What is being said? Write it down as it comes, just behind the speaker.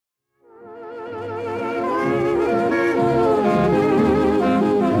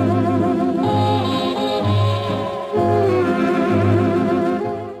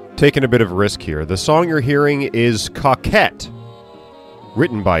taking a bit of a risk here. The song you're hearing is Coquette,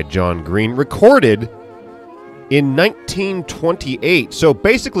 written by John Green, recorded in 1928. So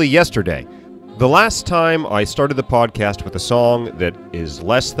basically yesterday. The last time I started the podcast with a song that is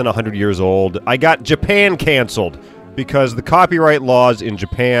less than 100 years old, I got Japan canceled because the copyright laws in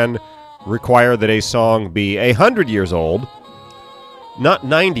Japan require that a song be 100 years old, not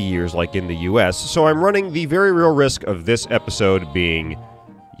 90 years like in the US. So I'm running the very real risk of this episode being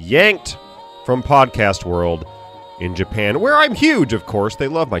yanked from podcast world in Japan, where I'm huge, of course. They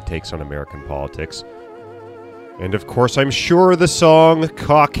love my takes on American politics. And of course, I'm sure the song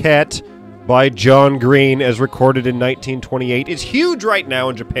Coquette by John Green, as recorded in 1928, is huge right now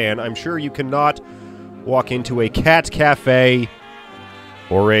in Japan. I'm sure you cannot walk into a cat cafe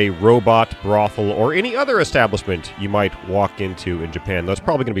or a robot brothel or any other establishment you might walk into in Japan. That's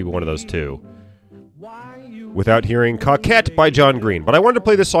probably going to be one of those two, without hearing Coquette by John Green. But I wanted to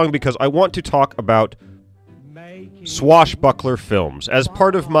play this song because I want to talk about swashbuckler films as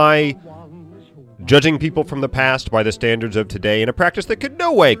part of my judging people from the past by the standards of today in a practice that could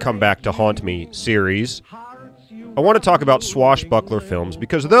no way come back to haunt me series. I want to talk about swashbuckler films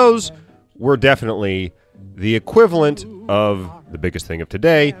because those were definitely the equivalent of the biggest thing of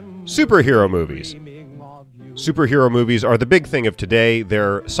today, superhero movies. Superhero movies are the big thing of today.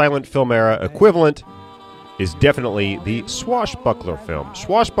 Their silent film era equivalent is definitely the swashbuckler film.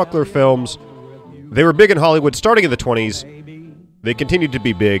 Swashbuckler films, they were big in Hollywood starting in the 20s. They continued to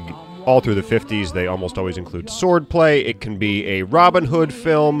be big all through the 50s. They almost always include swordplay. It can be a Robin Hood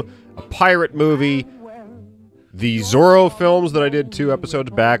film, a pirate movie. The Zorro films that I did 2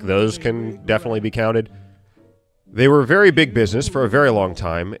 episodes back, those can definitely be counted. They were very big business for a very long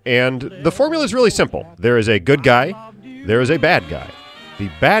time, and the formula is really simple. There is a good guy, there is a bad guy. The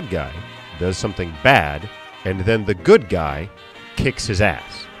bad guy does something bad, and then the good guy kicks his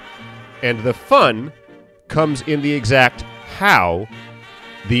ass. And the fun comes in the exact how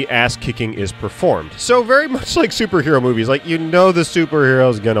the ass-kicking is performed. So very much like superhero movies, like you know the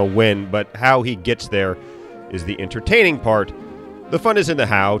superhero's gonna win, but how he gets there is the entertaining part. The fun is in the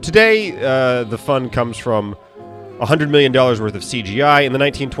how. Today, the fun comes from $100 million worth of CGI. In the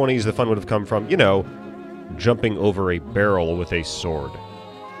 1920s, the fun would have come from, jumping over a barrel with a sword.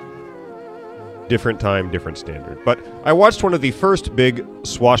 Different time, different standard. But I watched one of the first big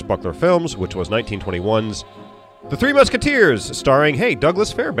swashbuckler films, which was 1921's The Three Musketeers, starring,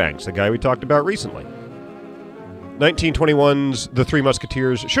 Douglas Fairbanks, the guy we talked about recently. 1921's The Three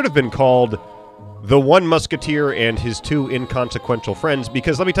Musketeers should have been called The One Musketeer and His Two Inconsequential Friends,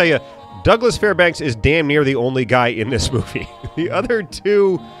 because let me tell you, Douglas Fairbanks is damn near the only guy in this movie. The other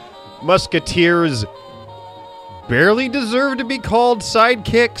 2 musketeers barely deserve to be called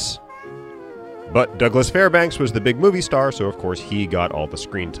sidekicks. But Douglas Fairbanks was the big movie star, so of course he got all the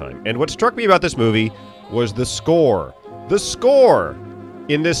screen time. And what struck me about this movie was the score. The score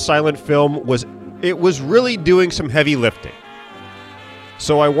in this silent film was really doing some heavy lifting.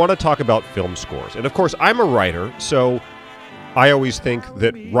 So I want to talk about film scores. And of course, I'm a writer, so I always think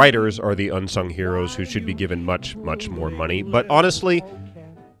that writers are the unsung heroes who should be given much, much more money. But honestly,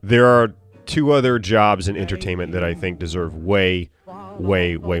 there are 2 other jobs in entertainment that I think deserve way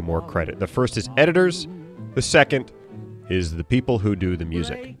more credit. The first is editors. The second is the people who do the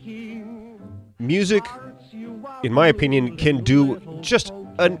music. Music, in my opinion, can do just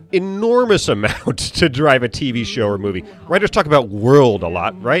an enormous amount to drive a TV show or movie. Writers talk about world a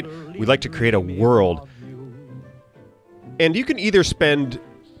lot, right? We like to create a world. And you can either spend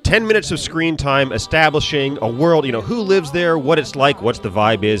 10 minutes of screen time establishing a world, who lives there, what it's like, what's the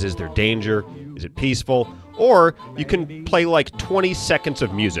vibe is there danger, is it peaceful? Or you can play like 20 seconds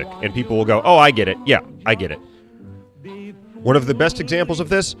of music and people will go, oh, I get it. Yeah, I get it. One of the best examples of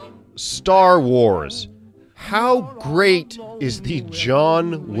this, Star Wars. How great is the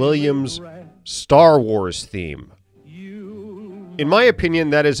John Williams Star Wars theme? In my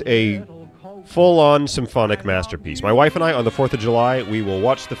opinion, that is a full-on symphonic masterpiece. My wife and I, on the 4th of July, we will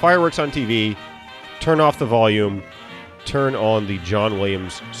watch the fireworks on TV, turn off the volume, turn on the John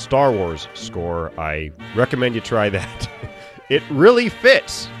Williams Star Wars score. I recommend you try that. It really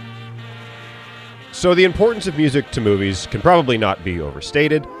fits. So the importance of music to movies can probably not be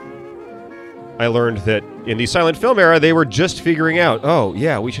overstated. I learned that in the silent film era, they were just figuring out,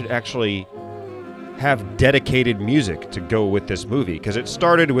 we should actually have dedicated music to go with this movie. Because it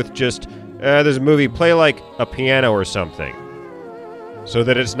started with just, there's a movie, play like a piano or something. So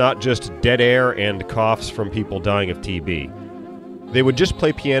that it's not just dead air and coughs from people dying of TB. They would just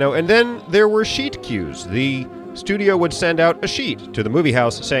play piano, and then there were sheet cues. The studio would send out a sheet to the movie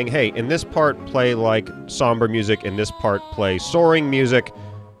house saying, hey, in this part play like somber music, in this part play soaring music.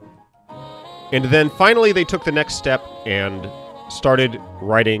 And then finally they took the next step and started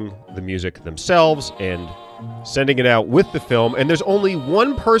writing the music themselves and sending it out with the film. And there's only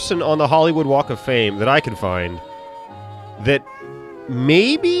one person on the Hollywood Walk of Fame that I can find that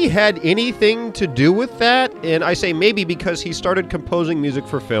maybe had anything to do with that. And I say maybe because he started composing music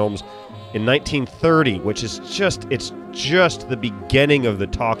for films in 1930, which is just the beginning of the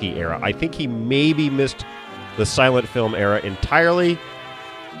talkie era. I think he maybe missed the silent film era entirely.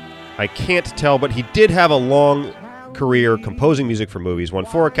 I can't tell, but he did have a long career composing music for movies, won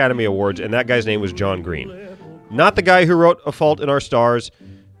 4 Academy Awards, and that guy's name was John Green. Not the guy who wrote A Fault in Our Stars,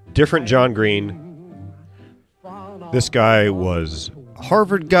 different John Green. This guy was a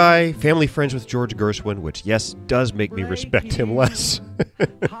Harvard guy, family friends with George Gershwin, which, yes, does make me respect him less.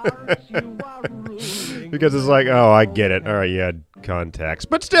 Because it's like, oh, I get it. All right, you had contacts.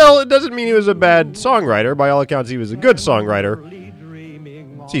 But still, it doesn't mean he was a bad songwriter. By all accounts, he was a good songwriter.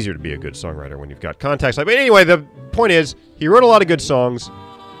 It's easier to be a good songwriter when you've got contacts. But anyway, the point is, he wrote a lot of good songs,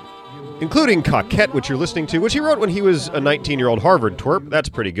 including Coquette, which you're listening to, which he wrote when he was a 19-year-old Harvard twerp. That's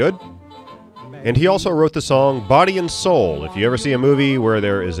pretty good. And he also wrote the song Body and Soul. If you ever see a movie where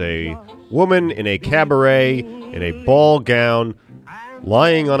there is a woman in a cabaret in a ball gown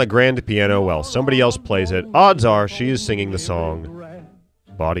lying on a grand piano while somebody else plays it, odds are she is singing the song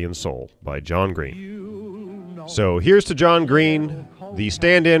Body and Soul by John Green. So here's to John Green, the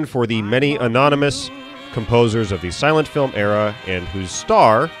stand-in for the many anonymous composers of the silent film era, and whose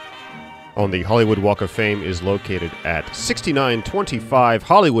star on the Hollywood Walk of Fame is located at 6925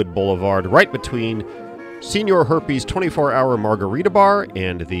 Hollywood Boulevard, right between Senior Herpes 24-hour Margarita Bar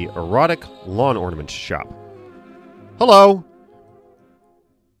and the Erotic Lawn Ornament Shop. Hello,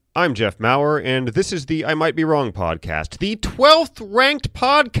 I'm Jeff Maurer, and this is the I Might Be Wrong podcast, the 12th ranked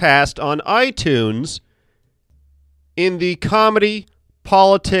podcast on iTunes in the comedy,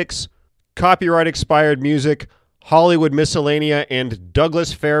 politics, copyright-expired music, Hollywood miscellanea, and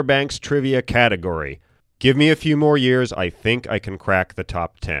Douglas Fairbanks trivia category. Give me a few more years, I think I can crack the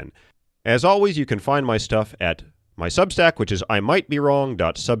top 10. As always, you can find my stuff at my Substack, which is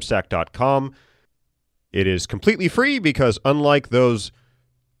imightbewrong.substack.com. It is completely free because unlike those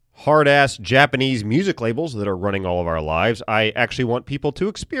hard-ass Japanese music labels that are running all of our lives, I actually want people to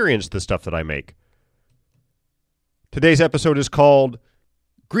experience the stuff that I make. Today's episode is called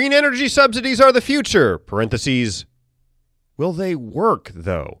Green Energy Subsidies Are the Future, parentheses, will they work,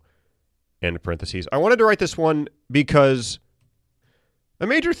 though? End parentheses. I wanted to write this one because a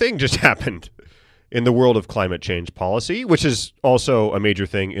major thing just happened in the world of climate change policy, which is also a major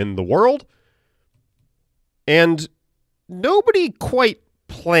thing in the world. And nobody quite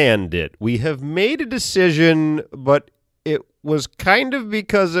planned it. We have made a decision, but it was kind of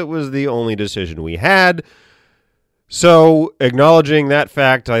because it was the only decision we had. So, acknowledging that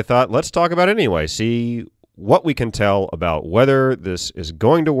fact, I thought, let's talk about it anyway. See what we can tell about whether this is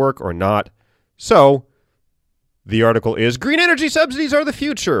going to work or not. So, the article is, Green Energy Subsidies Are the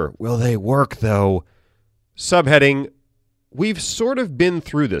Future. Will they work, though? Subheading, we've sort of been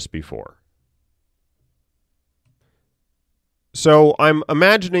through this before. So, I'm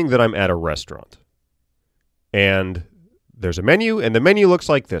imagining that I'm at a restaurant. And there's a menu, and the menu looks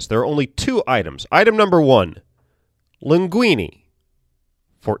like this. There are only 2 items. Item number 1. Linguine,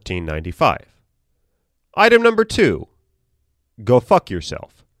 $14.95. Item number 2, go fuck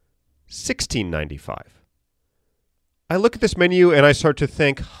yourself, $16.95. I look at this menu and I start to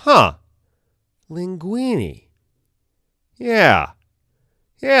think, linguine. Yeah,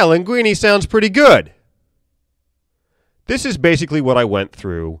 linguine sounds pretty good. This is basically what I went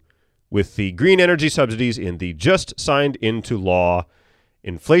through with the green energy subsidies in the just signed into law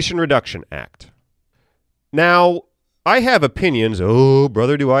Inflation Reduction Act. Now, I have opinions, oh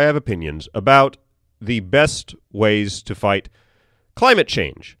brother do I have opinions, about the best ways to fight climate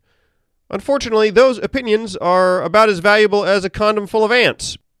change. Unfortunately, those opinions are about as valuable as a condom full of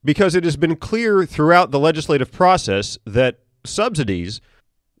ants, because it has been clear throughout the legislative process that subsidies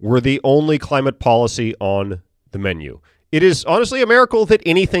were the only climate policy on the menu. It is honestly a miracle that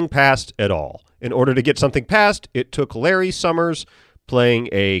anything passed at all. In order to get something passed, it took Larry Summers playing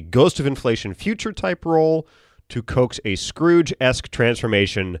a Ghost of Inflation Future type role to coax a Scrooge-esque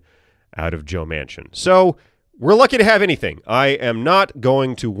transformation out of Joe Manchin. So, we're lucky to have anything. I am not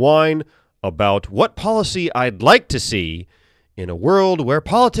going to whine about what policy I'd like to see in a world where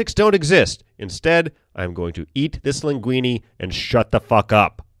politics don't exist. Instead, I'm going to eat this linguine and shut the fuck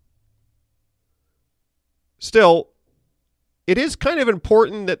up. Still, it is kind of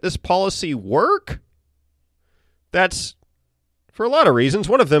important that this policy work. That's for a lot of reasons.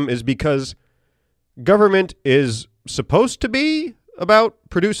 One of them is because government is supposed to be about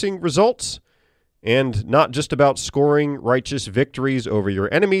producing results, and not just about scoring righteous victories over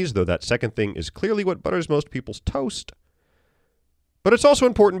your enemies, though that second thing is clearly what butters most people's toast. But it's also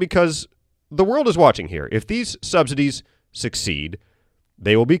important because the world is watching here. If these subsidies succeed,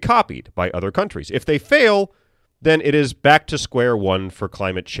 they will be copied by other countries. If they fail, then it is back to square one for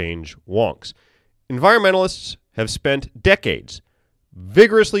climate change wonks. Environmentalists have spent decades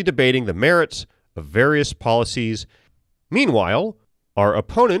vigorously debating the merits of various policies. Meanwhile, our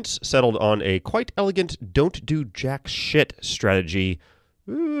opponents settled on a quite elegant don't do jack shit strategy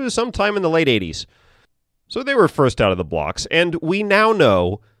sometime in the late 80s. So they were first out of the blocks, and we now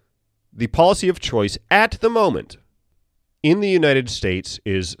know the policy of choice at the moment in the United States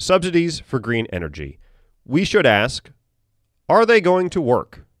is subsidies for green energy. We should ask, are they going to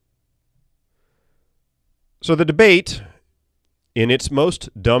work? So the debate, in its most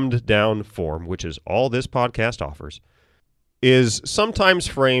dumbed down form, which is all this podcast offers, is sometimes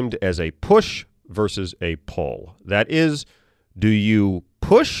framed as a push versus a pull. That is, do you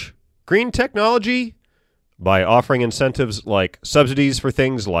push green technology by offering incentives like subsidies for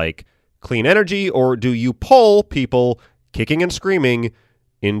things like clean energy, or do you pull people kicking and screaming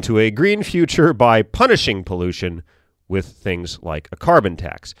into a green future by punishing pollution with things like a carbon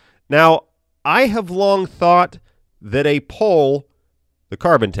tax? Now, I have long thought that a pull, the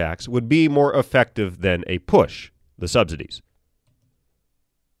carbon tax, would be more effective than a push, the subsidies.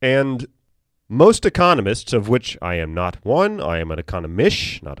 And most economists, of which I am not one, I am an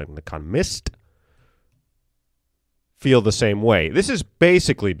economish, not an economist, feel the same way. This is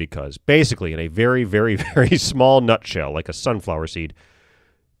basically in a very, very, very small nutshell, like a sunflower seed,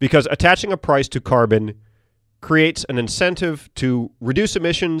 because attaching a price to carbon creates an incentive to reduce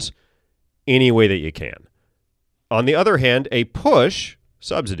emissions any way that you can. On the other hand, a push,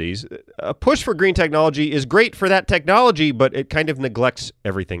 subsidies, a push for green technology is great for that technology, but it kind of neglects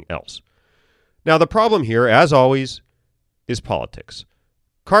everything else. Now, the problem here, as always, is politics.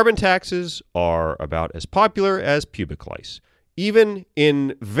 Carbon taxes are about as popular as pubic lice, even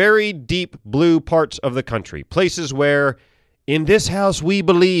in very deep blue parts of the country, places where, in this house we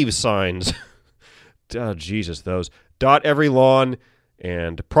believe signs, oh, Jesus, those, dot every lawn,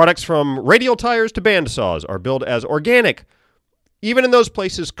 and products from radial tires to bandsaws are billed as organic. Even in those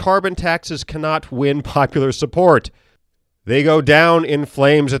places, carbon taxes cannot win popular support. They go down in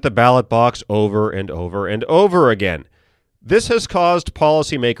flames at the ballot box over and over and over again. This has caused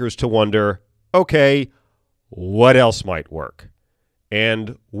policymakers to wonder, okay, what else might work?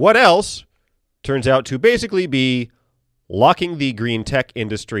 And what else turns out to basically be locking the green tech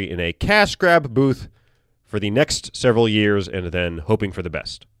industry in a cash grab booth for the next several years and then hoping for the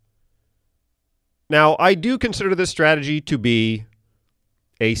best. Now, I do consider this strategy to be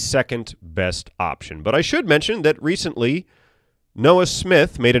a second best option, but I should mention that recently Noah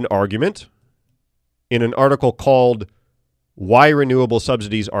Smith made an argument in an article called Why Renewable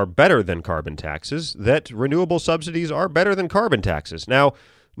Subsidies Are Better Than Carbon Taxes, that renewable subsidies are better than carbon taxes. Now,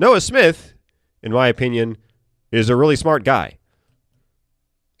 Noah Smith, in my opinion, is a really smart guy.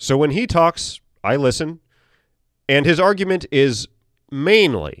 So when he talks, I listen, and his argument is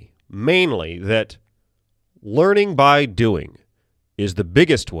mainly that learning by doing is the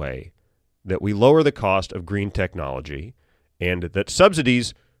biggest way that we lower the cost of green technology, and that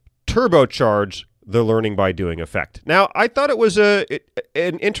subsidies turbocharge the learning by doing effect. Now, I thought it was an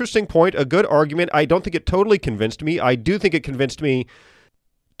interesting point, a good argument. I don't think it totally convinced me. I do think it convinced me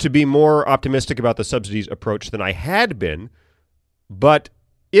to be more optimistic about the subsidies approach than I had been. But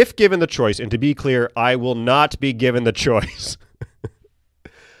if given the choice, and to be clear, I will not be given the choice,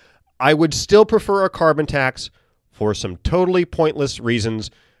 I would still prefer a carbon tax for some totally pointless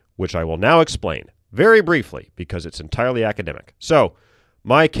reasons, which I will now explain very briefly because it's entirely academic. So,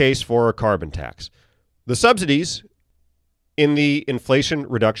 my case for a carbon tax. The subsidies in the Inflation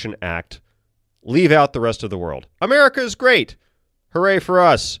Reduction Act leave out the rest of the world. America is great. Hooray for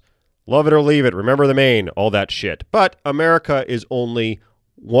us. Love it or leave it. Remember the Maine. All that shit. But America is only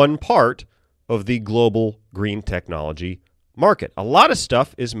one part of the global green technology market. A lot of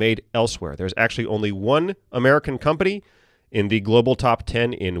stuff is made elsewhere. There's actually only one American company in the global top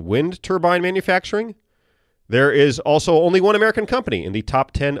 10 in wind turbine manufacturing. There is also only one American company in the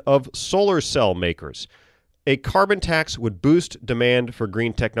top 10 of solar cell makers. A carbon tax would boost demand for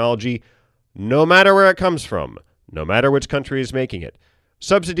green technology no matter where it comes from, no matter which country is making it.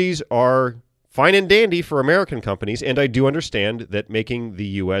 Subsidies are fine and dandy for American companies, and I do understand that making the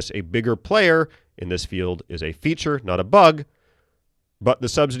U.S. a bigger player in this field is a feature, not a bug, but the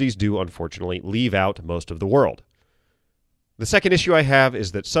subsidies do unfortunately leave out most of the world. The second issue I have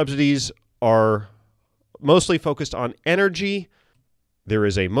is that subsidies are mostly focused on energy, There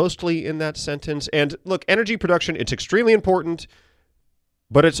is a mostly in that sentence. And look, energy production, it's extremely important,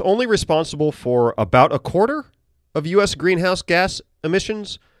 but it's only responsible for about a quarter of U.S. greenhouse gas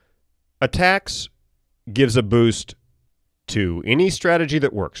emissions. A tax gives a boost to any strategy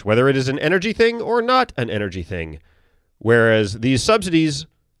that works, whether it is an energy thing or not an energy thing, whereas these subsidies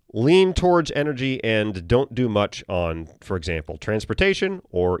lean towards energy and don't do much on, for example, transportation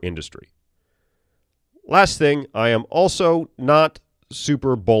or industry. Last thing, I am also not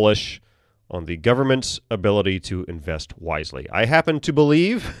super bullish on the government's ability to invest wisely. I happen to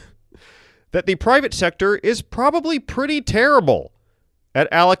believe that the private sector is probably pretty terrible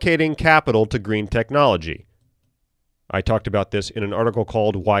at allocating capital to green technology. I talked about this in an article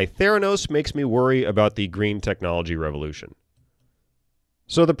called Why Theranos Makes Me Worry About the Green Technology Revolution.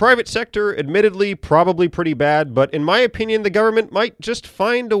 So the private sector, admittedly, probably pretty bad, but in my opinion, the government might just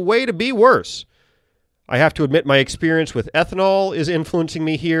find a way to be worse. I have to admit my experience with ethanol is influencing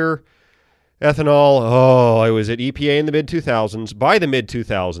me here. Ethanol, I was at EPA in the mid-2000s. By the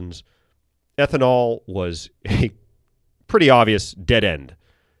mid-2000s, ethanol was a pretty obvious dead end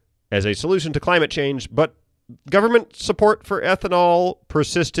as a solution to climate change, but government support for ethanol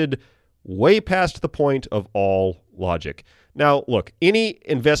persisted way past the point of all logic. Now, look, any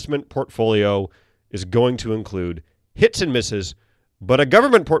investment portfolio is going to include hits and misses, but a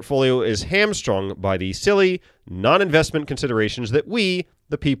government portfolio is hamstrung by the silly, non-investment considerations that we,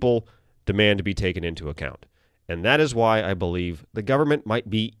 the people, demand to be taken into account. And that is why I believe the government might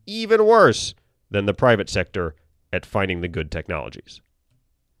be even worse than the private sector at finding the good technologies.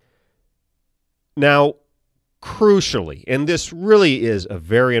 Now, crucially, and this really is a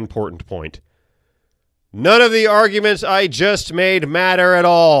very important point, none of the arguments I just made matter at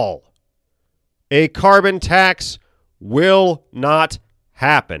all. A carbon tax will not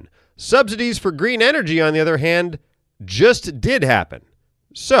happen. Subsidies for green energy, on the other hand, just did happen.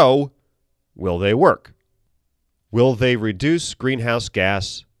 So, will they work? Will they reduce greenhouse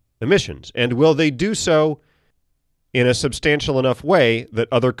gas emissions? And will they do so in a substantial enough way that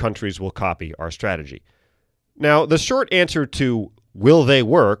other countries will copy our strategy? Now, the short answer to will they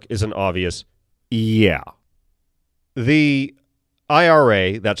work is an obvious yeah. The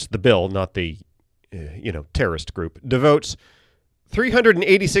IRA, that's the bill, not the terrorist group, devotes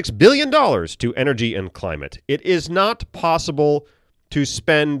 $386 billion to energy and climate. It is not possible to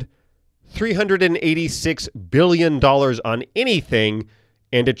spend $386 billion on anything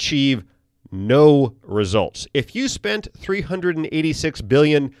and achieve no results. If you spent $386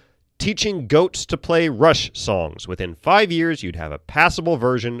 billion teaching goats to play Rush songs, within 5 years you'd have a passable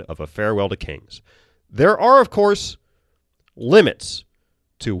version of A Farewell to Kings. There are, of course, limits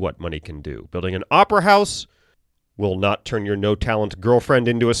to what money can do. Building an opera house will not turn your no-talent girlfriend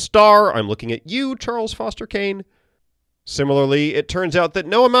into a star. I'm looking at you, Charles Foster Kane. Similarly, it turns out that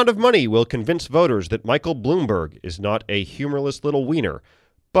no amount of money will convince voters that Michael Bloomberg is not a humorless little wiener.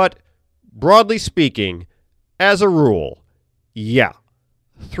 But broadly speaking, as a rule, yeah,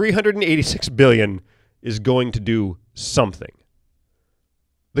 $386 billion is going to do something.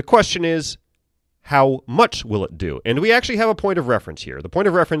 The question is, how much will it do? And we actually have a point of reference here. The point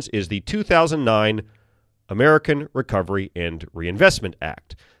of reference is the 2009 American Recovery and Reinvestment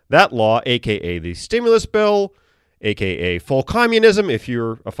Act. That law, a.k.a. the stimulus bill, a.k.a. full communism, if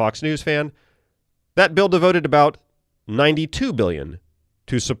you're a Fox News fan, that bill devoted about $92 billion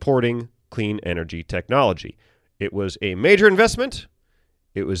to supporting clean energy technology. It was a major investment.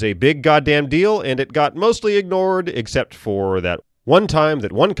 It was a big goddamn deal, and it got mostly ignored except for that one time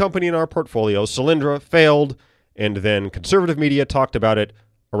that one company in our portfolio, Solyndra, failed, and then conservative media talked about it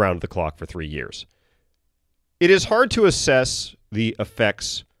around the clock for 3 years. It is hard to assess the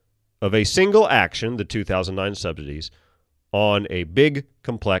effects of a single action, the 2009 subsidies, on a big,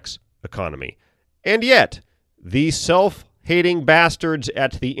 complex economy. And yet, these self-hating bastards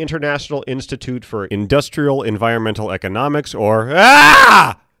at the International Institute for Industrial Environmental Economics, or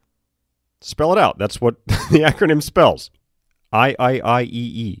spell it out. That's what the acronym spells.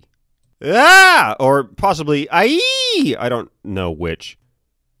 IIIEE. Or possibly IE. I don't know which.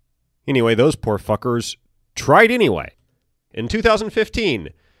 Anyway, those poor fuckers tried anyway. In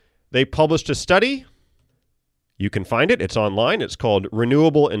 2015, they published a study. You can find it. It's online. It's called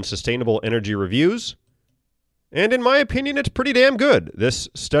Renewable and Sustainable Energy Reviews. And in my opinion, it's pretty damn good. This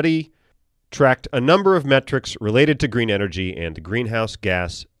study tracked a number of metrics related to green energy and greenhouse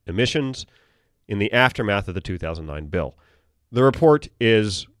gas emissions in the aftermath of the 2009 bill. The report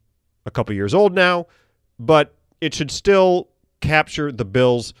is a couple years old now, but it should still capture the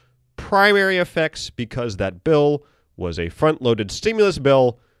bill's primary effects because that bill was a front-loaded stimulus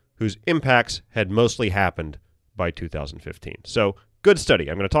bill whose impacts had mostly happened by 2015. So Good study.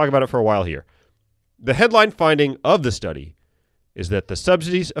 I'm going to talk about it for a while here. The headline finding of the study is that the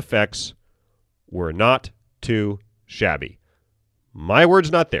subsidies effects were not too shabby. My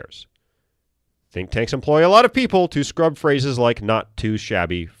words, not theirs. Think tanks employ a lot of people to scrub phrases like not too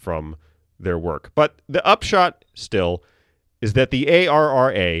shabby from their work. But the upshot still is that the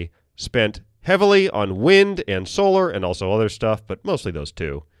ARRA spent heavily on wind and solar and also other stuff, but mostly those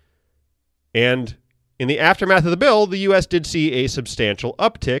two. And in the aftermath of the bill, the U.S. did see a substantial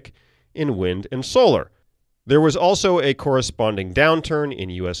uptick in wind and solar. There was also a corresponding downturn in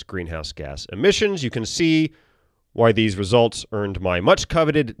U.S. greenhouse gas emissions. You can see why these results earned my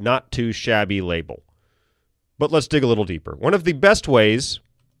much-coveted not-too-shabby label. But let's dig a little deeper. One of the best ways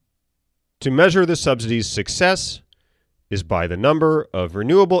to measure the subsidies' success is by the number of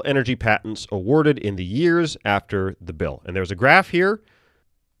renewable energy patents awarded in the years after the bill. And there's a graph here.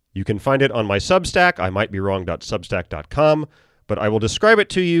 You can find it on my Substack, imightbewrong.substack.com, but I will describe it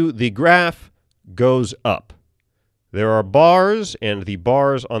to you. The graph goes up. There are bars, and the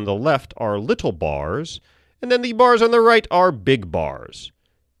bars on the left are little bars, and then the bars on the right are big bars.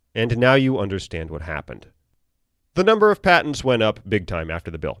 And now you understand what happened. The number of patents went up big time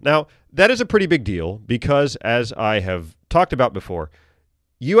after the bill. Now, that is a pretty big deal because, as I have talked about before,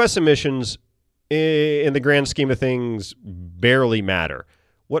 U.S. emissions, in the grand scheme of things, barely matter.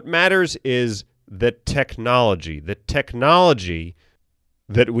 What matters is the technology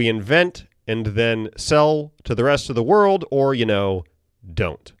that we invent and then sell to the rest of the world or,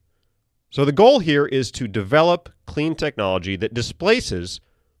 don't. So the goal here is to develop clean technology that displaces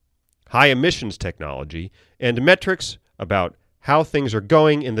high emissions technology, and metrics about how things are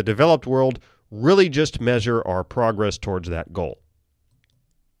going in the developed world really just measure our progress towards that goal.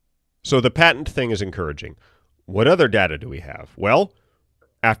 So the patent thing is encouraging. What other data do we have? Well,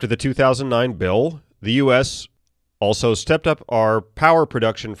 after the 2009 bill, the U.S. also stepped up our power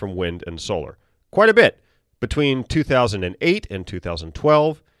production from wind and solar quite a bit. Between 2008 and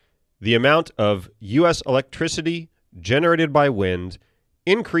 2012, the amount of U.S. electricity generated by wind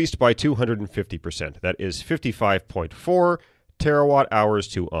increased by 250%. That is 55.4 terawatt hours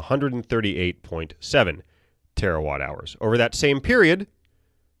to 138.7 terawatt hours. Over that same period,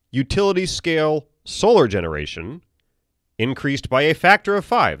 utility scale solar generation increased by a factor of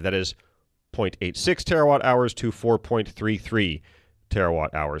 5. That is 0.86 terawatt hours to 4.33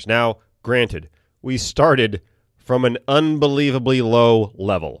 terawatt hours. Now, granted, we started from an unbelievably low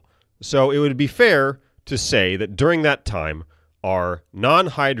level. So it would be fair to say that during that time, our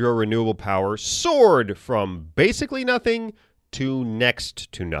non-hydro renewable power soared from basically nothing to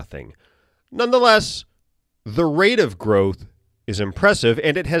next to nothing. Nonetheless, the rate of growth is impressive,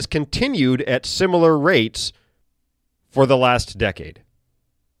 and it has continued at similar rates for the last decade.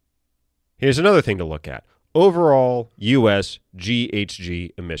 Here's another thing to look at. Overall U.S.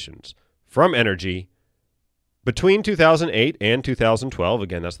 GHG emissions from energy between 2008 and 2012,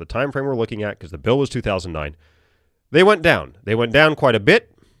 again, that's the time frame we're looking at because the bill was 2009, they went down. They went down quite a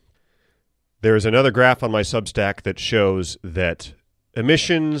bit. There is another graph on my Substack that shows that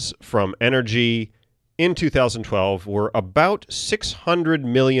emissions from energy in 2012 were about 600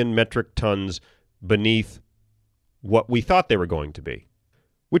 million metric tons beneath what we thought they were going to be,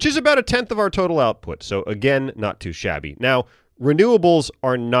 which is about a tenth of our total output. So again, not too shabby. Now, renewables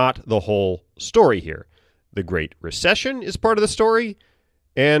are not the whole story here. The Great Recession is part of the story,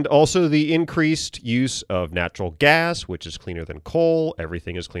 and also the increased use of natural gas, which is cleaner than coal.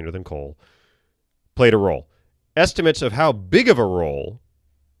 Everything is cleaner than coal. Played a role. Estimates of how big of a role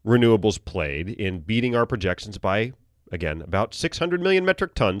renewables played in beating our projections by, again, about 600 million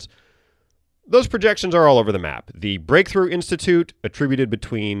metric tons. Those projections are all over the map. The Breakthrough Institute attributed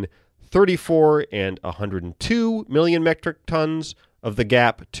between 34 and 102 million metric tons of the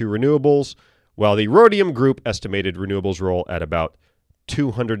gap to renewables, while the Rhodium Group estimated renewables' role at about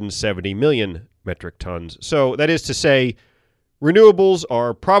 270 million metric tons. So that is to say, renewables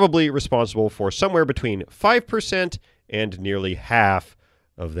are probably responsible for somewhere between 5% and nearly half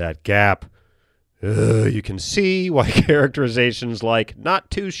of that gap. You can see why characterizations like not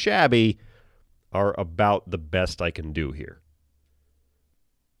too shabby are about the best I can do here.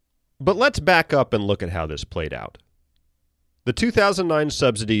 But let's back up and look at how this played out. The 2009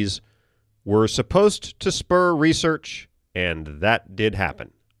 subsidies were supposed to spur research, and that did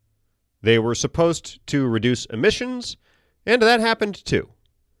happen. They were supposed to reduce emissions, and that happened too.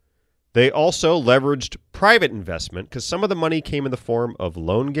 They also leveraged private investment because some of the money came in the form of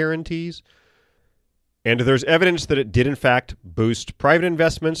loan guarantees, and there's evidence that it did in fact boost private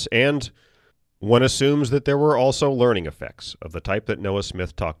investments, and one assumes that there were also learning effects of the type that Noah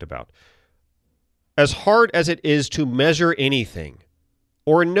Smith talked about. As hard as it is to measure anything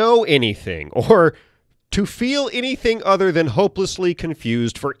or know anything, or to feel anything other than hopelessly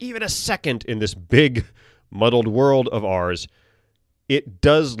confused for even a second in this big, muddled world of ours, it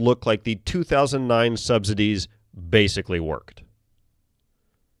does look like the 2009 subsidies basically worked.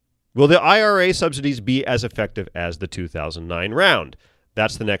 Will the IRA subsidies be as effective as the 2009 round?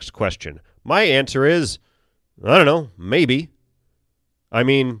 That's the next question. My answer is, I don't know, maybe. I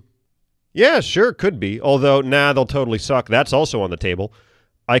mean, yeah, sure, could be. Although, they'll totally suck. That's also on the table.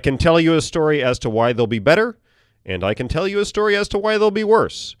 I can tell you a story as to why they'll be better, and I can tell you a story as to why they'll be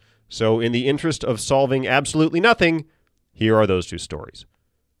worse. So in the interest of solving absolutely nothing, here are those two stories.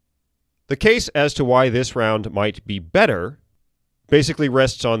 The case as to why this round might be better basically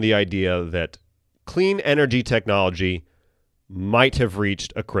rests on the idea that clean energy technology might have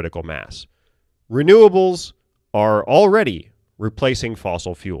reached a critical mass. Renewables are already replacing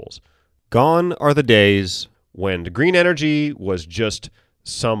fossil fuels. Gone are the days when green energy was just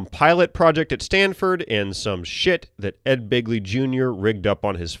some pilot project at Stanford and some shit that Ed Begley Jr. rigged up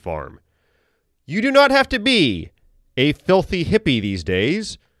on his farm. You do not have to be a filthy hippie these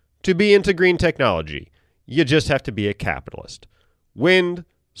days to be into green technology. You just have to be a capitalist. Wind,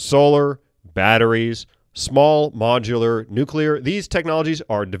 solar, batteries, small modular nuclear, these technologies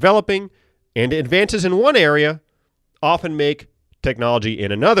are developing, and advances in one area often make technology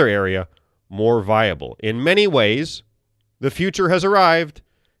in another area more viable. In many ways, the future has arrived,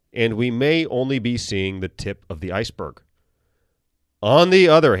 and we may only be seeing the tip of the iceberg. On the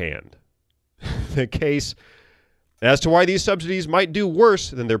other hand, the case as to why these subsidies might do worse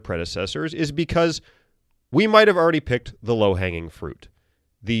than their predecessors is because we might have already picked the low-hanging fruit.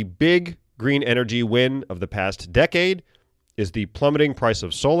 The big green energy win of the past decade is the plummeting price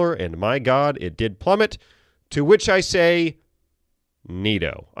of solar, and my God, it did plummet, to which I say,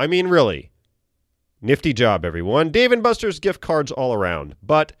 neato. I mean, really. Nifty job, everyone. Dave & Buster's gift cards all around.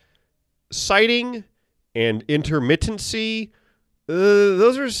 But siting and intermittency,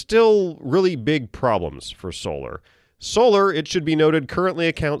 those are still really big problems for solar. Solar, it should be noted, currently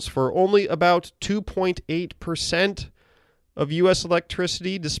accounts for only about 2.8% of U.S.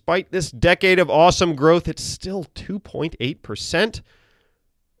 electricity. Despite this decade of awesome growth, it's still 2.8%.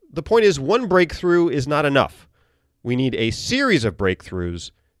 The point is, one breakthrough is not enough. We need a series of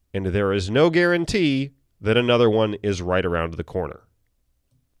breakthroughs, and there is no guarantee that another one is right around the corner.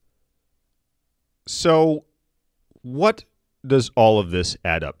 So, what does all of this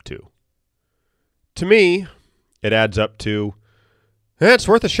add up to? To me, it adds up to, it's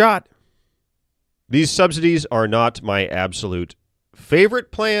worth a shot. These subsidies are not my absolute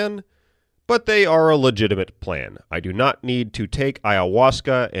favorite plan, but they are a legitimate plan. I do not need to take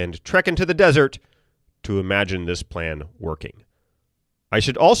ayahuasca and trek into the desert to imagine this plan working. I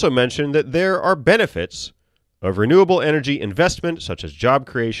should also mention that there are benefits of renewable energy investment, such as job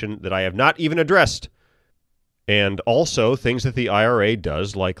creation, that I have not even addressed. And also things that the IRA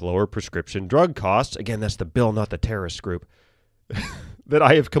does, like lower prescription drug costs. Again, that's the bill, not the terrorist group, that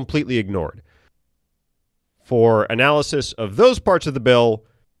I have completely ignored. For analysis of those parts of the bill,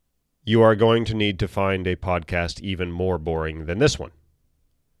 you are going to need to find a podcast even more boring than this one.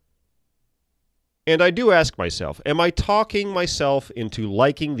 And I do ask myself, am I talking myself into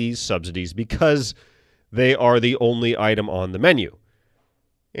liking these subsidies because they are the only item on the menu?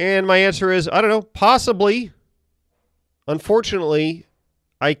 And my answer is, I don't know, possibly. Unfortunately,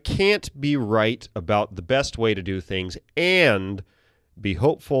 I can't be right about the best way to do things and be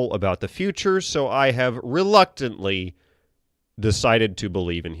hopeful about the future, so I have reluctantly decided to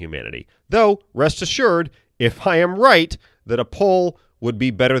believe in humanity. Though, rest assured, if I am right that a pull would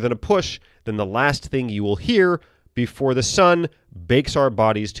be better than a push, then the last thing you will hear before the sun bakes our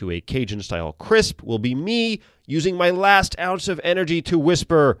bodies to a Cajun-style crisp will be me using my last ounce of energy to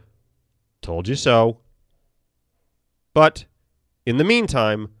whisper, "Told you so." But, in the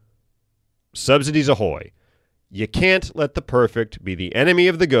meantime, subsidies ahoy. You can't let the perfect be the enemy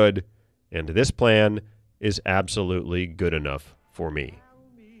of the good, and this plan is absolutely good enough for me.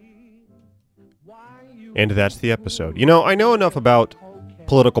 And that's the episode. You know, I know enough about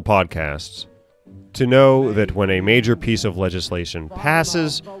political podcasts to know that when a major piece of legislation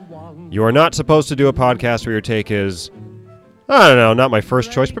passes, you are not supposed to do a podcast where your take is, I don't know, not my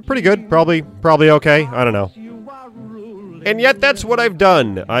first choice, but pretty good, probably okay, I don't know. And yet that's what I've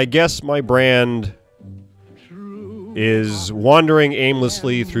done. I guess my brand is wandering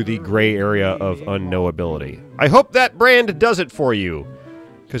aimlessly through the gray area of unknowability. I hope that brand does it for you,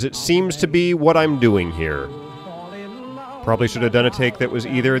 because it seems to be what I'm doing here. Probably should have done a take that was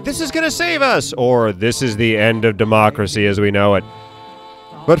either, this is going to save us, or this is the end of democracy as we know it.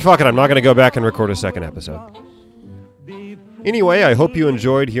 But fuck it, I'm not going to go back and record a second episode. Anyway, I hope you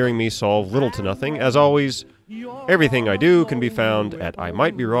enjoyed hearing me solve little to nothing. As always, everything I do can be found at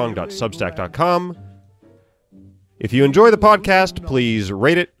imightbewrong.substack.com. If you enjoy the podcast, please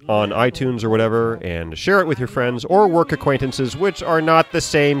rate it on iTunes or whatever, and share it with your friends or work acquaintances, which are not the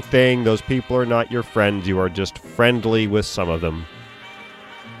same thing. Those people are not your friends. You are just friendly with some of them.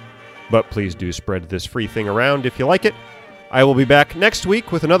 But please do spread this free thing around if you like it. I will be back next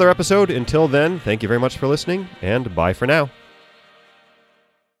week with another episode. Until then, thank you very much for listening, and bye for now.